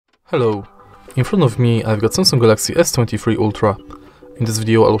Hello, in front of me I've got Samsung Galaxy S23 Ultra. In this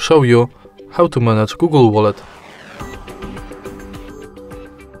video I'll show you how to manage Google Wallet.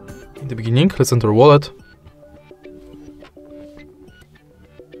 In the beginning, let's enter Wallet.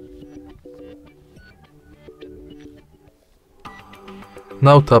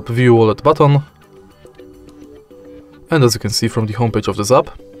 Now tap View Wallet button. And as you can see from the homepage of this app,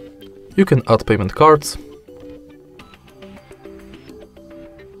 you can add payment cards,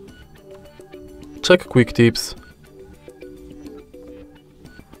 check quick tips,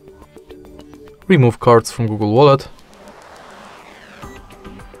 remove cards from Google Wallet,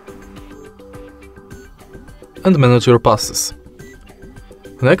 and manage your passes.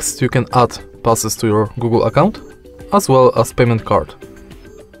 Next, you can add passes to your Google account, as well as payment card.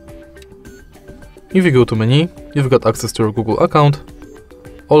 If you go to menu, you've got access to your Google account,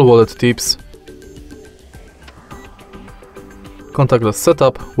 all wallet tips, contactless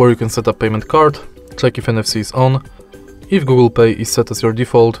setup, where you can set up payment card, check if NFC is on, if Google Pay is set as your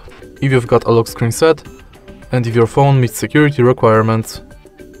default, if you've got a lock screen set, and if your phone meets security requirements.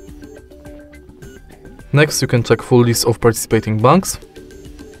 Next, you can check full list of participating banks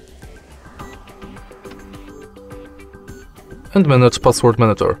and manage Password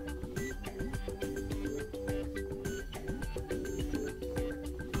Manager.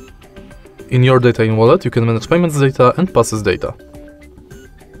 In your data in Wallet, you can manage payments data and passes data.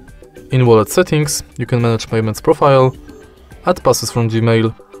 In Wallet settings, you can manage payments profile, add passes from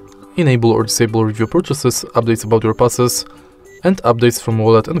Gmail, enable or disable review purchases, updates about your passes, and updates from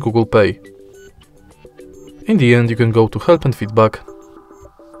Wallet and Google Pay. In the end, you can go to help and feedback.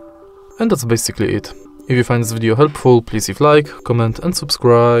 And that's basically it. If you find this video helpful, please leave a like, comment and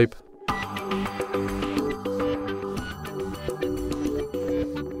subscribe.